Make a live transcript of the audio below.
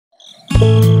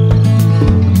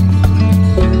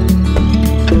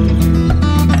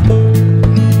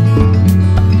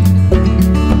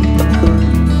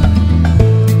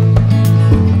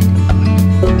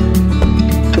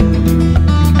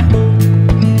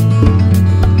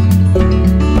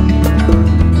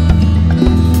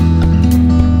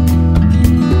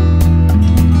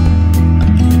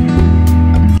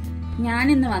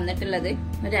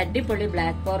അടിപൊളി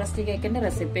black forest കേക്കിന്റെ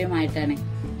റെസിപ്പിയുമായിട്ടാണ്.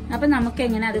 അപ്പൊ നമുക്ക്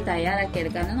എങ്ങനെ അത് തയ്യാറാക്കി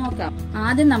എടുക്കാന്ന് നോക്കാം.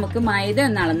 ആദ്യം നമുക്ക് മൈദ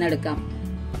ഒന്ന് അളന്നെടുക്കാം.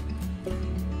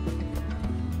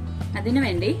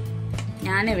 അതിനുവേണ്ടി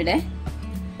ഞാനിവിടെ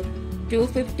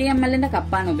 250 ml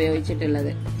കപ്പാണ്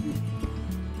ഉപയോഗിച്ചിട്ടുള്ളത്.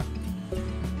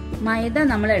 മൈദ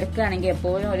നമ്മൾ എടുക്കുകയാണെങ്കിൽ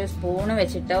എപ്പോഴും ഒരു സ്പൂണ്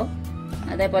വെച്ചിട്ടോ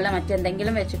അതേപോലെ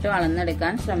മറ്റെന്തെങ്കിലും വെച്ചിട്ടോ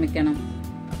അളന്നെടുക്കാൻ ശ്രമിക്കണം.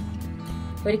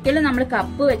 ഒരിക്കലും നമ്മൾ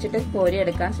കപ്പ് വെച്ചിട്ട്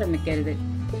കോരിയെടുക്കാൻ ശ്രമിക്കരുത്.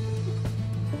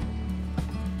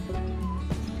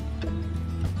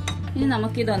 ഇനി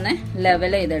നമുക്കിതൊന്ന്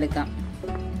ലെവൽ ചെയ്തെടുക്കാം.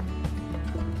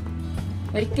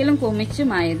 ഒരിക്കലും കുമിച്ച്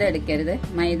മൈദ എടുക്കരുത്.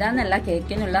 മൈദ എന്നല്ല,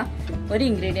 കേക്കിനുള്ള ഒരു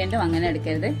ഇൻഗ്രീഡിയന്റും അങ്ങനെ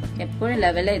എടുക്കരുത്. എപ്പോഴും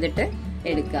ലെവൽ ചെയ്തിട്ട്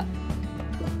എടുക്കുക.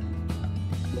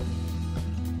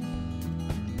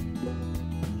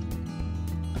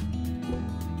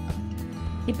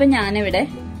 ഇപ്പൊ ഞാനിവിടെ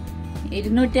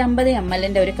 250 ml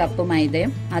ഒരു കപ്പ്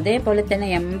മൈദയും അതേപോലെ തന്നെ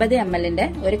 80 ml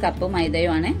ഒരു കപ്പ്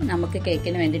മൈദയുമാണ് നമുക്ക്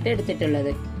കേക്കിന് വേണ്ടിയിട്ട്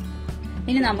എടുത്തിട്ടുള്ളത്.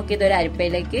 ഇനി നമുക്കിതൊരു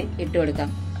അരിപ്പയിലേക്ക് ഇട്ട് കൊടുക്കാം.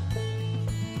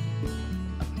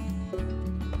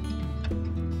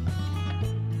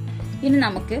 ഇനി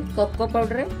നമുക്ക് കൊക്കോ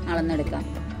പൗഡർ അളന്നെടുക്കാം.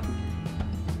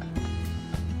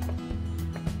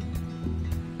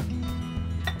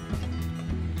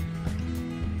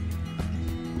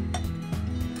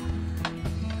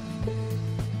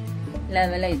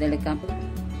 ലെവൽ ചെയ്തെടുക്കാം.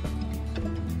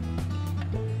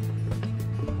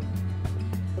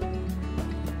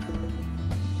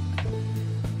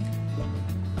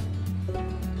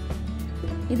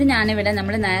 ഇത് ഞാനിവിടെ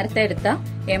നമ്മൾ നേരത്തെ എടുത്ത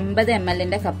 80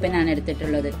 ml കപ്പിനാണ്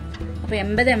എടുത്തിട്ടുള്ളത്. അപ്പൊ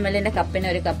 80 ml കപ്പിന്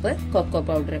ഒരു കപ്പ് കൊക്കോ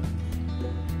പൗഡർ.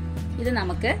 ഇത്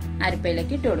നമുക്ക്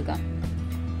അരിപ്പയിലേക്ക് ഇട്ട് കൊടുക്കാം.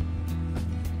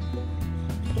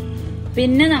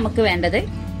 പിന്നെ നമുക്ക് വേണ്ടത്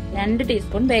 2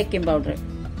 ടീസ്പൂൺ ബേക്കിംഗ് പൗഡർ.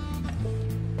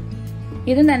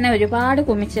 ഇതും തന്നെ ഒരുപാട്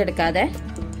കുമിച്ചെടുക്കാതെ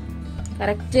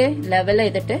കറക്റ്റ് ലെവൽ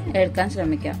ചെയ്തിട്ട് എടുക്കാൻ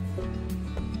ശ്രമിക്കാം.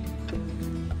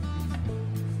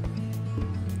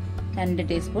 2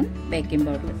 ടീസ്പൂൺ ബേക്കിംഗ്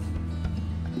പൗഡർ.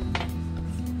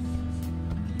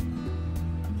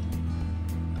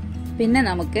 പിന്നെ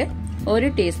നമുക്ക്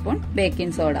 1 ടീസ്പൂൺ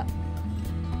ബേക്കിംഗ് സോഡ.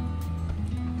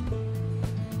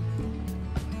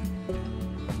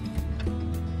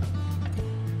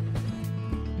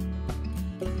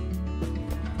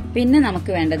 പിന്നെ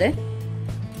നമുക്ക് വേണ്ടത്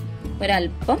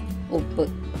ഒരല്പം ഉപ്പ്.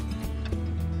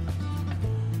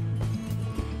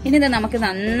 ഇനി ഇത് നമുക്ക്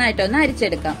നന്നായിട്ടൊന്ന്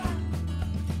അരിച്ചെടുക്കാം.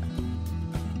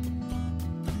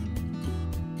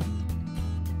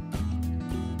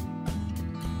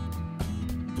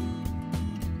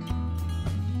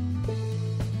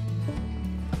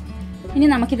 ഇനി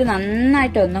നമുക്കിത്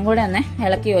നന്നായിട്ട് ഒന്നും കൂടെ ഒന്ന്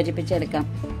ഇളക്കി യോജിപ്പിച്ചെടുക്കാം.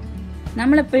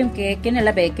 നമ്മളെപ്പോഴും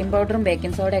കേക്കിനുള്ള ബേക്കിംഗ് പൗഡറും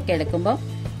ബേക്കിംഗ് സോഡയൊക്കെ എടുക്കുമ്പോൾ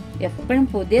എപ്പോഴും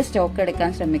പുതിയ സ്റ്റോക്ക് എടുക്കാൻ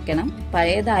ശ്രമിക്കണം.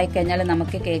 പഴയതായി കഴിഞ്ഞാൽ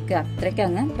നമുക്ക് കേക്ക് അത്രയ്ക്ക്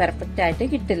അങ്ങ് പെർഫെക്റ്റ് ആയിട്ട്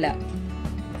കിട്ടില്ല.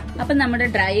 അപ്പൊ നമ്മുടെ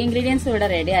ഡ്രൈ ഇൻഗ്രീഡിയൻസ് ഇവിടെ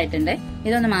റെഡി ആയിട്ടുണ്ട്.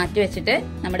 ഇതൊന്ന് മാറ്റി വെച്ചിട്ട്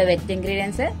നമ്മുടെ വെറ്റ്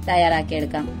ഇൻഗ്രീഡിയൻസ്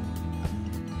തയ്യാറാക്കിയെടുക്കാം.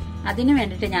 അതിനു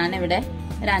വേണ്ടിയിട്ട് ഞാനിവിടെ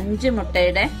ഒരു 5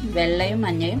 മുട്ടയുടെ വെള്ളയും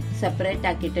മഞ്ഞയും സെപ്പറേറ്റ്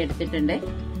ആക്കിയിട്ട് എടുത്തിട്ടുണ്ട്.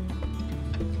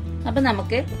 അപ്പൊ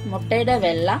നമുക്ക് മുട്ടയുടെ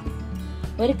വെള്ള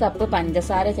 1 കപ്പ്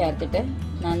പഞ്ചസാര ചേർത്തിട്ട്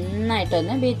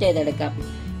നന്നായിട്ടൊന്ന് ബീറ്റ് ചെയ്തെടുക്കാം.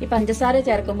 ഈ പഞ്ചസാര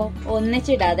ചേർക്കുമ്പോൾ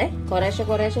ഒന്നിച്ചിടാതെ കുറേശ്ശെ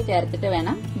കുറേശ്ശെ ചേർത്തിട്ട്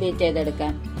വേണം ബീറ്റ്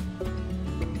ചെയ്തെടുക്കാൻ.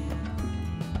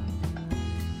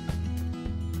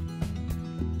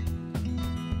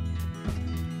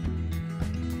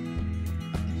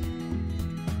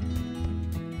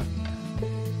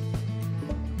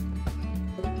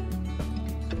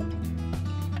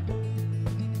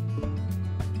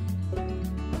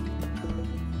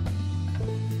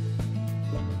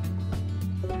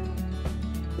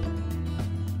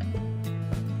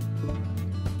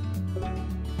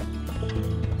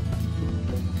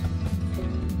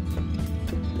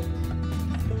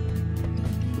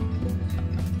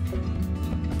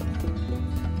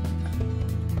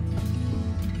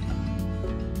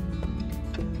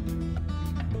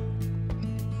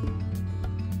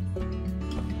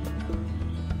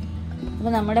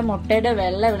 അപ്പൊ നമ്മുടെ മുട്ടയുടെ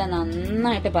വെള്ളം ഇവിടെ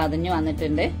നന്നായിട്ട് പതഞ്ഞു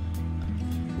വന്നിട്ടുണ്ട്.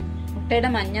 മുട്ടയുടെ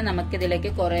മഞ്ഞ നമുക്കിതിലേക്ക്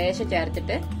കുറേശ്ശെ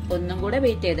ചേർത്തിട്ട് ഒന്നും കൂടെ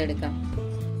ബീറ്റ് ചെയ്തെടുക്കാം.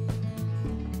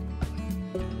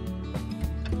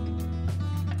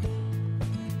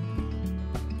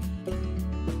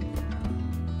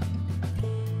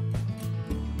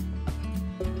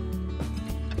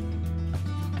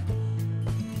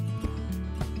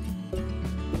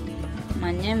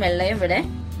 മഞ്ഞയും വെള്ളയും ഇവിടെ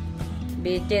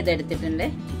ബീറ്റ് ചെയ്തെടുത്തിട്ടുണ്ട്.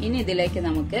 ഇനി ഇതിലേക്ക്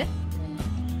നമുക്ക്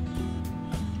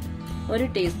 1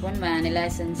 teaspoon vanilla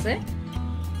essence,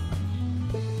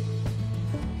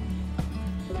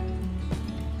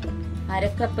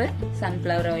 1/2 cup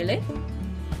sunflower oil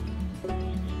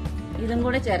ഇതും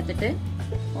കൂടെ ചേർത്തിട്ട്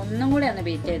ഒന്നും കൂടെ ഒന്ന്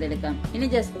ബീറ്റ് ചെയ്തെടുക്കാം. ഇനി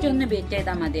ജസ്റ്റ് ഒന്ന് ബീറ്റ്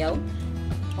ചെയ്താൽ മതിയാവും,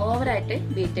 ഓവറായിട്ട്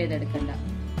ബീറ്റ് ചെയ്തെടുക്കണ്ട.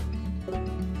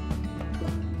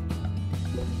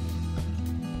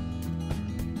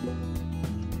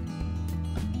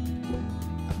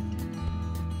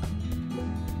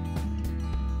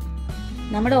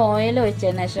 നമ്മുടെ ഓയിൽ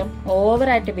ഒഴിച്ചതിന് ശേഷം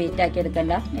ഓവറായിട്ട് ബീറ്റ് ആക്കി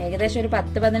എടുക്കണ്ട. ഏകദേശം ഒരു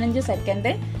 10-15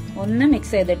 സെക്കൻഡ് ഒന്ന്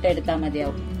മിക്സ് ചെയ്തിട്ട് എടുത്താൽ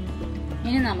മതിയാവും.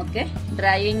 ഇനി നമുക്ക്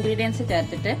ഡ്രൈ ഇൻഗ്രീഡിയൻസ്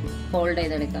ചേർത്തിട്ട് ഫോൾഡ്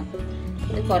ചെയ്തെടുക്കാം.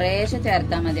 ഇത് കുറേശ്ശെ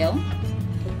ചേർത്താൽ മതിയാവും.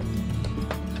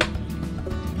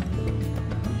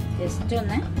 ജസ്റ്റ്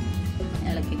ഒന്ന്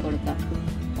ഇളക്കി കൊടുക്കാം.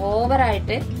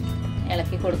 ഓവറായിട്ട്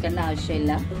ഇളക്കി കൊടുക്കേണ്ട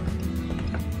ആവശ്യമില്ല.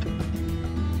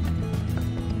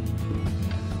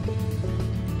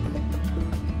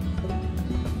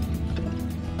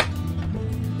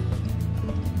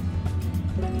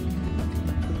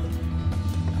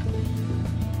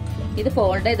 ഇത്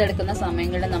ഫോൾഡ് ചെയ്തെടുക്കുന്ന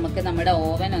സമയങ്ങളിൽ നമുക്ക് നമ്മുടെ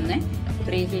ഓവൻ ഒന്ന്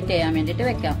പ്രീ ഹീറ്റ് ചെയ്യാൻ വേണ്ടിയിട്ട്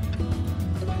വെക്കാം.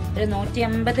 ഒരു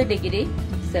 180 ഡിഗ്രി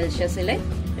സെൽഷ്യസിൽ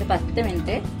ഒരു 10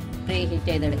 മിനിറ്റ് പ്രീ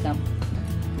ഹീറ്റ് ചെയ്തെടുക്കാം.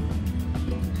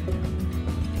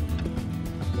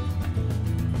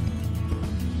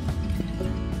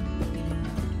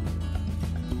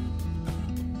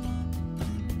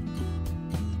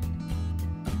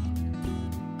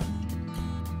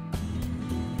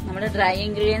 നമ്മുടെ ഡ്രൈ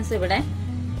ഇൻഗ്രീഡിയൻസ് ഇവിടെ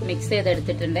മിക്സ്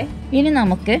ചെയ്തെടുത്തിട്ടുണ്ട്. ഇനി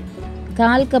നമുക്ക്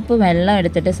 1/4 കപ്പ് വെള്ളം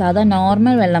എടുത്തിട്ട്, സാധാ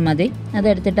നോർമൽ വെള്ളം മതി,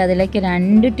 അതെടുത്തിട്ട് അതിലേക്ക്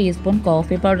 2 ടീസ്പൂൺ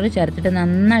കോഫി പൗഡർ ചേർത്തിട്ട്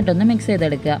നന്നായിട്ടൊന്ന് മിക്സ്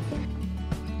ചെയ്തെടുക്കുക.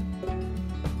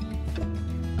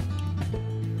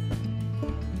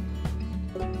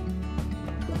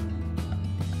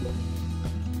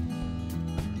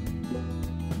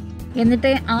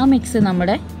 എന്നിട്ട് ആ മിക്സ്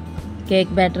നമ്മുടെ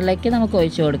കേക്ക് ബാറ്ററിലേക്ക് നമുക്ക്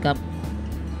ഒഴിച്ചു കൊടുക്കാം.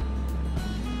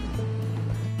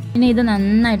 ഇനി ഇത്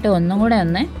നന്നായിട്ട് ഒന്നും കൂടെ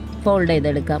ഒന്ന് ഫോൾഡ്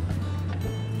ചെയ്തെടുക്കാം.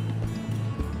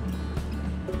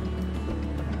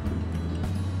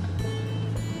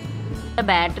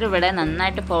 ബാറ്റർ ഇവിടെ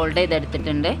നന്നായിട്ട് ഫോൾഡ്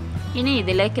ചെയ്തെടുത്തിട്ടുണ്ട്. ഇനി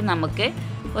ഇതിലേക്ക് നമുക്ക്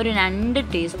ഒരു 2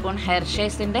 ടീസ്പൂൺ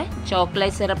ഹെർഷേസിന്റെ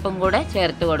ചോക്ലേറ്റ് സിറപ്പും കൂടെ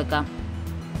ചേർത്ത് കൊടുക്കാം.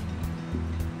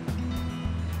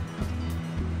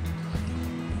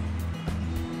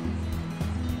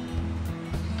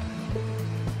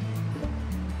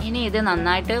 ഇനി ഇത്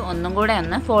നന്നായിട്ട് ഒന്നും കൂടെ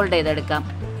ഒന്ന് ഫോൾഡ് ചെയ്തെടുക്കാം.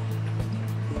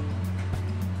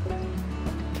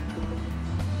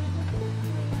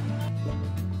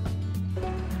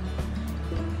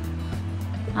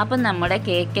 അപ്പം നമ്മുടെ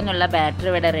കേക്കിനുള്ള ബാറ്റർ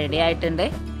ഇവിടെ റെഡി ആയിട്ടുണ്ട്.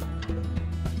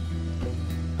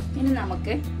 ഇനി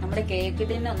നമുക്ക് നമ്മുടെ കേക്ക്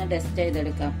ടിൻ ഒന്ന് ടെസ്റ്റ്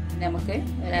ചെയ്തെടുക്കാം. നമുക്ക്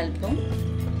ഒരല്പം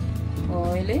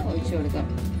ഓയിൽ ഒഴിച്ചു കൊടുക്കാം.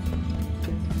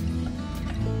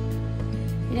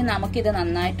 ഇനി നമുക്കിത്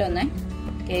നന്നായിട്ടൊന്ന്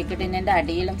കേക്ക് ടിന്നിന്റെ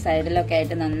അടിയിലും സൈഡിലൊക്കെ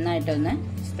ആയിട്ട് നന്നായിട്ടൊന്ന്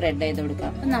സ്പ്രെഡ് ചെയ്ത്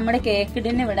കൊടുക്കാം. അപ്പം നമ്മുടെ കേക്ക്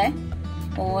ടിൻ ഇവിടെ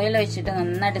ഓയിൽ ഒഴിച്ചിട്ട്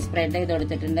നന്നായിട്ട് സ്പ്രെഡ് ചെയ്ത്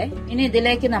കൊടുത്തിട്ടുണ്ട്. ഇനി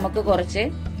ഇതിലേക്ക് നമുക്ക് കുറച്ച്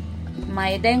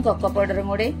മൈദയും കൊക്കോ പൗഡറും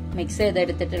കൂടി മിക്സ്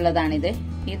ചെയ്തെടുത്തിട്ടുള്ളതാണിത്.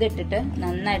 ഇതിട്ടിട്ട്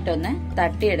നന്നായിട്ടൊന്ന്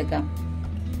തട്ടിയെടുക്കാം.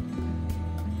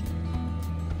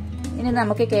 ഇനി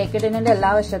നമുക്ക് കേക്ക് ടിന്നിന്റെ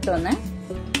എല്ലാ വശത്തും ഒന്ന്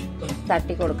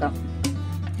തട്ടി കൊടുക്കാം.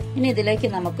 ഇനി ഇതിലേക്ക്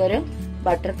നമുക്കൊരു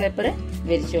ബട്ടർ പേപ്പർ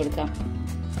വിരിച്ചു കൊടുക്കാം.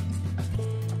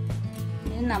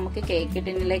 ഇനി നമുക്ക് കേക്ക്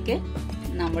ടിന്നിലേക്ക്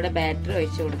നമ്മുടെ ബാറ്റർ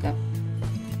ഒഴിച്ചു കൊടുക്കാം.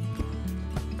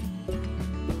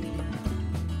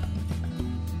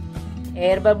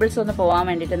 എയർ ബബിൾസ് ഒന്ന് പോവാൻ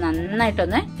വേണ്ടിയിട്ട്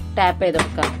നന്നായിട്ടൊന്ന് ടാപ്പ് ചെയ്ത്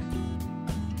കൊടുക്കാം.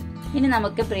 ഇനി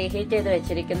നമുക്ക് പ്രീ ഹീറ്റ് ചെയ്ത്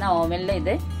വെച്ചിരിക്കുന്ന ഓവനിൽ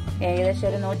ഇത് ഏകദേശം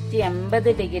ഒരു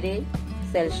 180 ഡിഗ്രി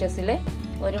സെൽഷ്യസിൽ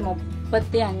ഒരു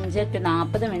 35 to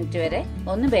 40 മിനിറ്റ് വരെ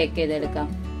ഒന്ന് ബേക്ക് ചെയ്തെടുക്കാം.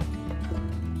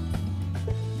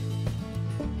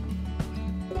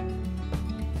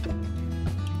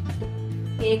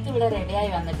 കേക്ക് ഇവിടെ റെഡിയായി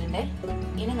വന്നിട്ടുണ്ട്.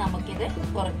 ഇനി നമുക്കിത്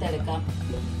പുറത്തെടുക്കാം.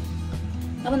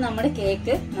 അപ്പൊ നമ്മുടെ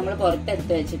കേക്ക് നമ്മൾ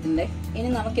പുറത്തെടുത്ത് വെച്ചിട്ടുണ്ട്. ഇനി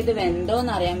നമുക്കിത്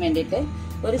വെന്തോന്ന് അറിയാൻ വേണ്ടിയിട്ട്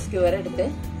ഒരു സ്ക്യൂർ എടുത്ത്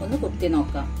ഒന്ന് കുത്തി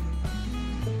നോക്കാം.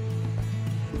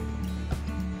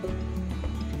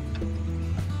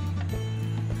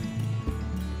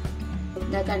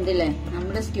 ഇതാ കണ്ടില്ലേ,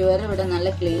 നമ്മുടെ സ്ക്യൂർ ഇവിടെ നല്ല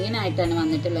ക്ലീൻ ആയിട്ടാണ്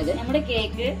വന്നിട്ടുള്ളത്. നമ്മുടെ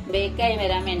കേക്ക് ബേക്കായി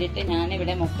വരാൻ വേണ്ടിയിട്ട്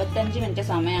ഞാനിവിടെ 35 മിനിറ്റ്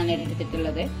സമയമാണ്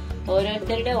എടുത്തിട്ടുള്ളത്.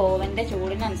 ഓരോരുത്തരുടെ ഓവന്റെ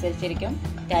ചൂടിനനുസരിച്ചിരിക്കും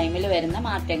ടൈമിൽ വരുന്ന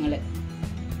മാറ്റങ്ങൾ.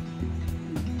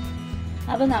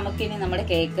 അപ്പൊ നമുക്കിനി നമ്മുടെ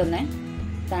കേക്ക് ഒന്ന്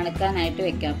തണുക്കാനായിട്ട്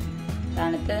വെക്കാം.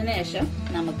 തണുത്തതിന് ശേഷം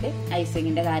നമുക്ക്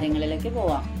ഐസിങ്ങിന്റെ കാര്യങ്ങളിലേക്ക്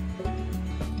പോവാം.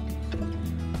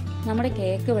 നമ്മുടെ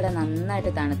കേക്ക് ഇവിടെ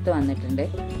നന്നായിട്ട് തണുത്ത് വന്നിട്ടുണ്ട്.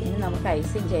 ഇനി നമുക്ക്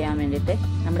ഐസിങ് ചെയ്യാൻ വേണ്ടിയിട്ട്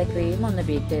നമ്മുടെ ക്രീം ഒന്ന്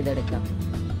ബീറ്റ് ചെയ്തെടുക്കാം.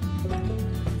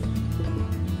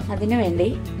 അതിനുവേണ്ടി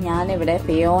ഞാനിവിടെ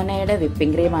ഫിയോനയുടെ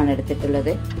വിപ്പിംഗ് ക്രീമാണ്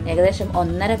എടുത്തിട്ടുള്ളത്. ഏകദേശം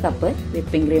 1.5 കപ്പ്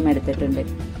വിപ്പിംഗ് ക്രീം എടുത്തിട്ടുണ്ട്.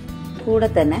 കൂടെ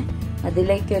തന്നെ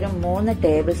അതിലേക്ക് ഒരു 3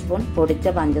 ടേബിൾ സ്പൂൺ പൊടിച്ച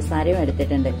പഞ്ചസാരയും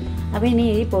എടുത്തിട്ടുണ്ട്. അപ്പൊ ഇനി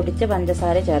ഈ പൊടിച്ച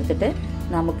പഞ്ചസാര ചേർത്തിട്ട്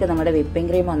നമുക്ക് നമ്മുടെ വിപ്പിംഗ്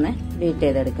ക്രീം ഒന്ന് ബീറ്റ്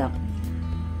ചെയ്തെടുക്കാം.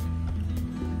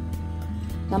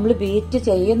 നമ്മൾ ബീറ്റ്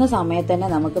ചെയ്യുന്ന സമയത്ത് തന്നെ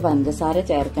നമുക്ക് പഞ്ചസാര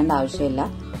ചേർക്കേണ്ട ആവശ്യമില്ല.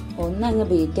 ഒന്നങ്ങ്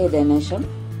ബീറ്റ് ചെയ്തതിനു ശേഷം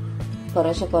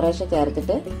കുറേശ്ശെ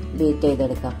ചേർത്തിട്ട് ബീറ്റ്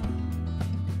ചെയ്തെടുക്കാം.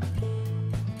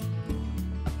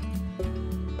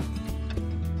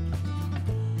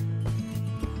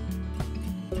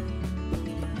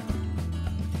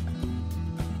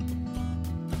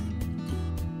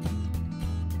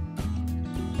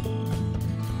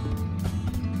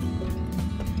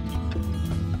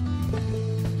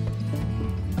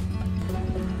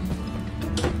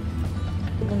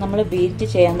 നമ്മൾ ബീറ്റ്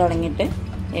ചെയ്യാൻ തുടങ്ങിയിട്ട്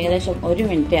ഏകദേശം 1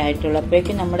 മിനിറ്റ് ആയിട്ടുള്ളൂ.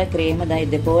 അപ്പോഴേക്കും നമ്മുടെ ക്രീം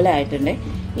ഇതുപോലെ ആയിട്ടുണ്ട്.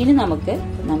 ഇനി നമുക്ക്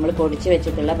നമ്മൾ പൊടിച്ചു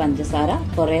വെച്ചിട്ടുള്ള പഞ്ചസാര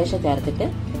കുറേശ്ശെ ചേർത്തിട്ട്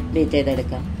ബീറ്റ്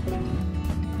ചെയ്തെടുക്കാം.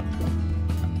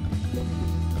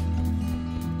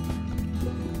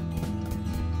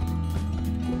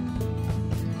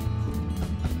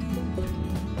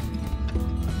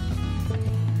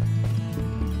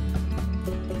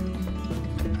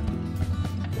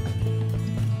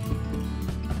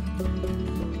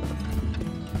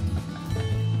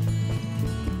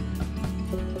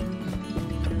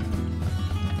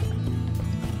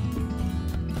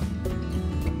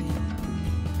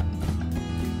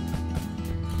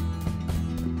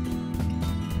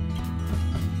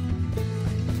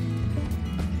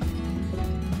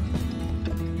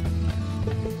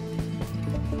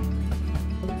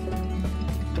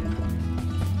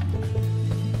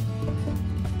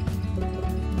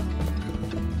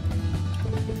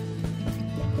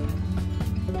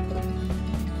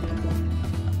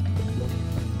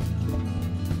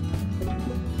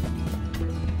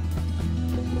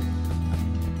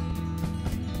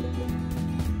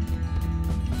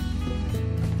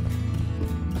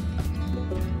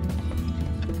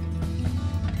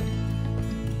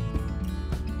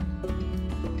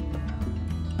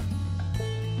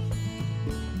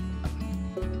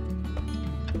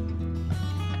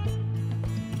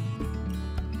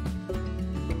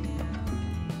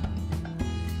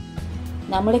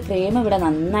 നമ്മുടെ ക്രീം ഇവിടെ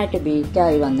നന്നായിട്ട്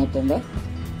ബീറ്റായി വന്നിട്ടുണ്ട്.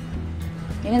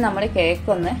 ഇനി നമ്മുടെ കേക്ക്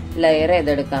ഒന്ന് ലെയർ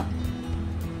ചെയ്തെടുക്കാം.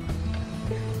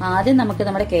 ആദ്യം നമുക്ക്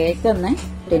നമ്മുടെ കേക്ക് ഒന്ന്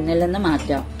ടിന്നിൽ നിന്ന്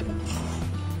മാറ്റാം.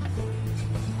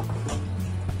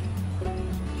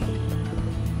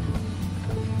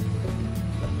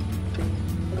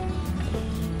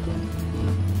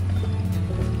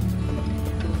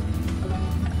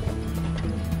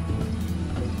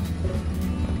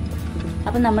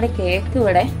 അപ്പൊ നമ്മുടെ കേക്ക്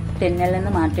ഇവിടെ ടിന്നിൽ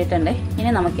നിന്ന് മാറ്റിയിട്ടുണ്ട്. ഇനി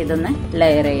നമുക്കിതൊന്ന്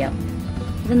ലെയർ ചെയ്യാം.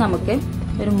 ഇത് നമുക്ക്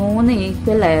ഒരു 3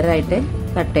 ഈക്വൽ ലെയറായിട്ട്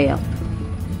കട്ട് ചെയ്യാം.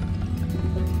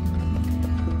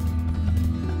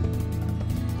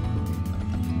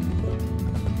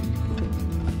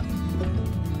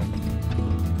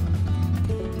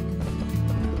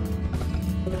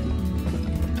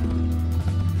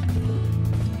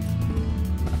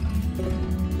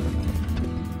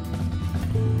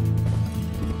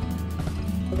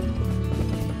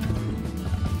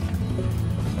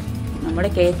 നമ്മുടെ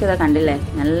കേക്ക് ഇതാ കണ്ടില്ലേ,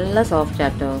 നല്ല സോഫ്റ്റ്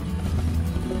ആട്ടോ.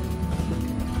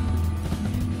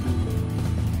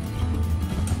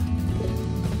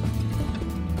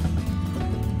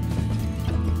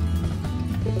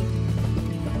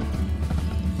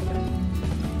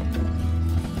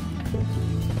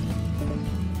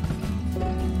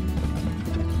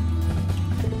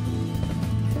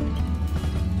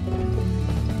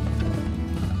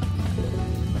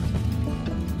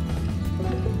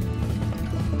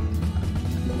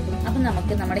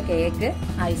 നമുക്ക് നമ്മുടെ കേക്ക്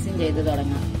ഐസിങ് ചെയ്ത്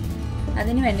തുടങ്ങാം.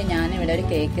 അതിനുവേണ്ടി ഞാനിവിടെ ഒരു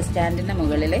കേക്ക് സ്റ്റാൻഡിന്റെ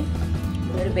മുകളിൽ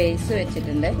ഒരു ബേസ്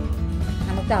വെച്ചിട്ടുണ്ട്.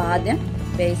 നമുക്ക് ആദ്യം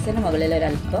ബേസിന് മുകളിൽ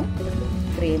ഒരല്പം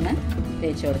ക്രീം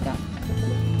തേച്ച് കൊടുക്കാം.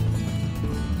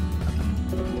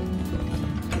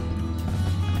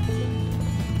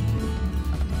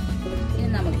 ഇനി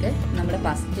നമുക്ക് നമ്മുടെ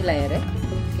ഫസ്റ്റ് ലെയർ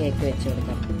കേക്ക് വെച്ച്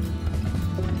കൊടുക്കാം.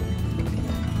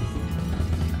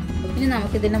 ഇനി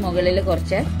നമുക്കിതിന്റെ മുകളിൽ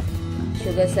കുറച്ച്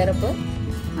ഷുഗർ സിറപ്പ്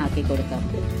ആക്കി കൊടുക്കാം.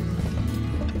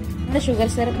 നമ്മുടെ ഷുഗർ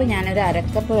സിറപ്പ് ഞാനൊരു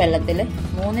 1/2 കപ്പ് വെള്ളത്തിൽ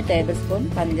 3 ടേബിൾ സ്പൂൺ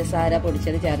പഞ്ചസാര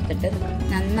പൊടിച്ചത് ചേർത്തിട്ട്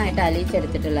നന്നായിട്ട്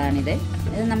അലിയിച്ചെടുത്തിട്ടുള്ളതാണിത്.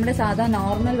 ഇത് നമ്മുടെ സാധാ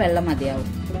നോർമൽ വെള്ളം മതിയാവും.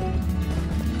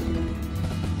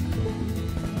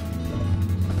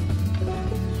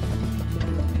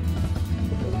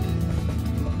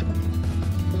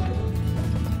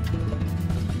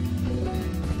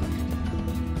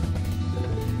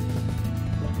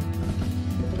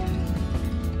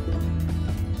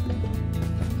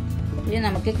 ഇനി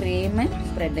നമുക്ക് ക്രീം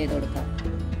സ്പ്രെഡ് ചെയ്ത് കൊടുക്കാം.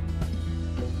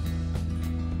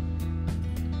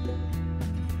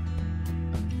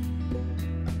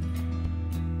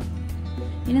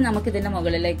 ഇനി നമുക്ക് ഇതിന്റെ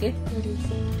മുകളിലേക്ക്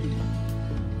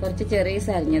കുറച്ച്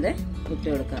ചെറീസ് അരിഞ്ഞത് ഇട്ട്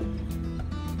കൊടുക്കാം.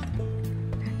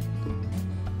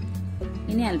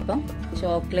 ഇനി അല്പം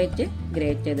ചോക്ലേറ്റ്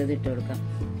ഗ്രേറ്റ് ചെയ്തത് ഇട്ട് കൊടുക്കാം.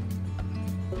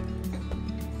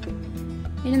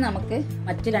 ഇനി നമുക്ക്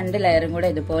മറ്റ് 2 ലെയറും കൂടെ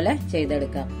ഇതുപോലെ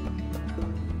ചെയ്തെടുക്കാം.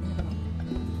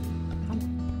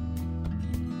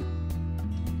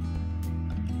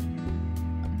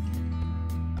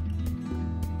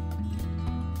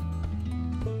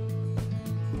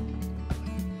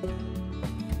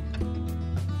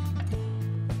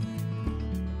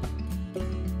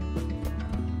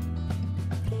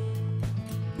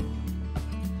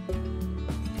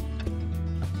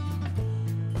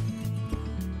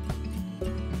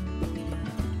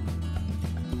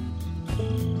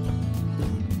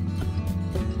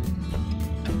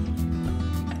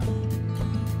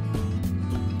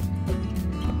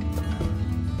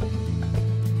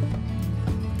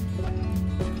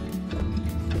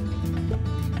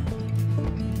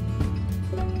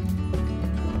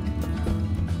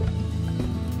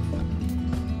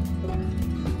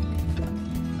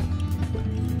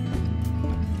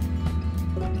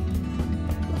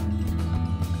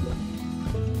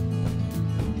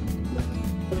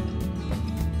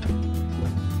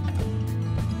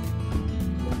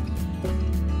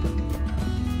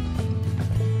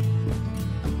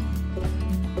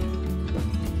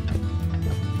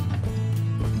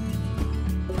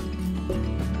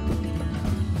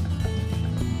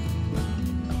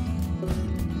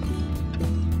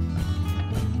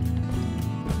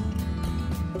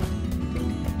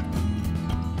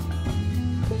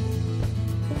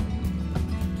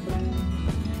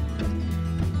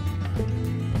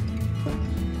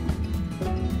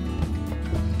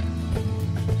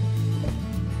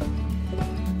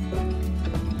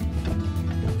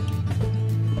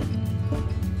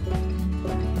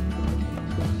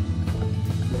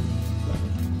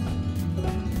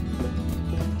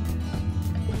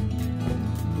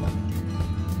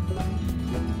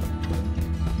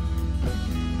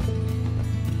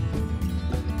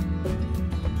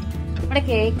 നമ്മുടെ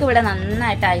കേക്ക് ഇവിടെ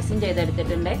നന്നായിട്ട് ഐസിങ്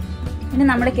ചെയ്തെടുത്തിട്ടുണ്ട്. ഇനി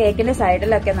നമ്മുടെ കേക്കിന്റെ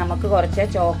സൈഡിലൊക്കെ നമുക്ക് കുറച്ച്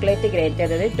ചോക്ലേറ്റ് ഗ്രേറ്റ്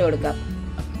ചെയ്തത് ഇട്ട് കൊടുക്കാം.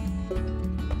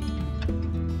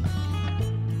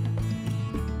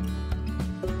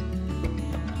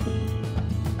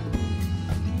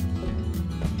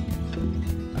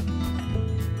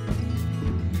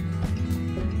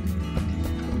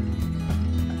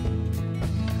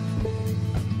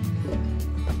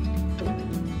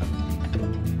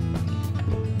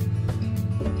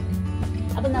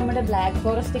 അപ്പൊ നമ്മുടെ ബ്ലാക്ക്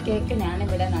ഫോറസ്റ്റ് കേക്ക്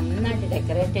ഞാനിവിടെ നന്നായിട്ട്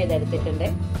ഡെക്കറേറ്റ് ചെയ്തെടുത്തിട്ടുണ്ട്.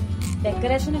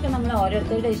 ഡെക്കറേഷനൊക്കെ നമ്മൾ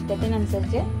ഓരോരുത്തരുടെ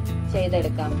ഇഷ്ടത്തിനനുസരിച്ച്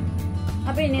ചെയ്തെടുക്കാം.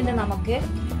 അപ്പൊ ഇനി ഇത് നമുക്ക്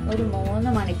ഒരു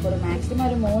 3 മണിക്കൂർ, മാക്സിമം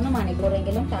ഒരു 3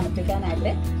 മണിക്കൂറെങ്കിലും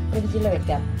തണുപ്പിക്കാനായിട്ട് ഫ്രിഡ്ജിൽ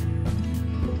വെക്കാം.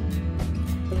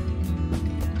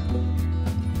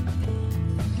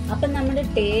 അപ്പൊ നമ്മുടെ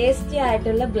ടേസ്റ്റി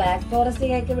ആയിട്ടുള്ള ബ്ലാക്ക് ഫോറസ്റ്റ്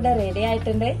കേക്ക് ഇവിടെ റെഡി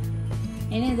ആയിട്ടുണ്ട്.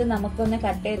 ഇനി ഇത് നമുക്കൊന്ന്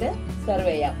കട്ട് ചെയ്ത് സെർവ്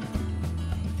ചെയ്യാം.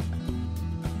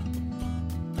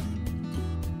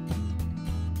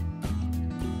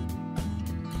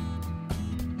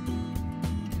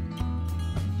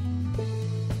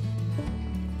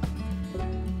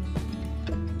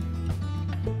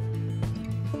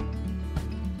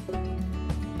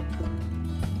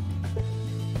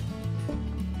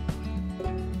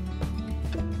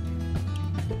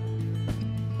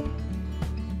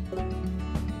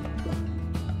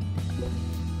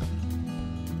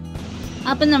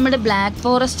 അപ്പം നമ്മുടെ ബ്ലാക്ക്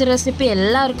ഫോറസ്റ്റ് റെസിപ്പി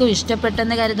എല്ലാവർക്കും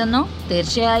ഇഷ്ടപ്പെട്ടെന്ന് കരുതുന്നു.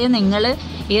 തീർച്ചയായും നിങ്ങൾ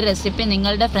ഈ റെസിപ്പി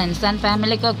നിങ്ങളുടെ ഫ്രണ്ട്സ് ആൻഡ്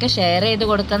ഫാമിലിക്കൊക്കെ ഷെയർ ചെയ്ത്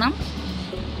കൊടുക്കണം.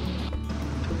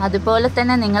 അതുപോലെ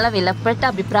തന്നെ നിങ്ങളെ വിലപ്പെട്ട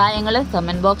അഭിപ്രായങ്ങൾ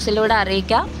കമൻറ്റ് ബോക്സിലൂടെ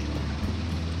അറിയിക്കാം.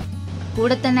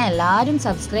 കൂടെ തന്നെ എല്ലാവരും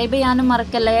സബ്സ്ക്രൈബ് ചെയ്യാനും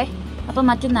മറക്കല്ലേ. അപ്പോൾ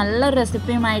മറ്റു നല്ലൊരു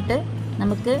റെസിപ്പിയുമായിട്ട്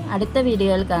നമുക്ക് അടുത്ത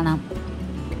വീഡിയോയിൽ കാണാം.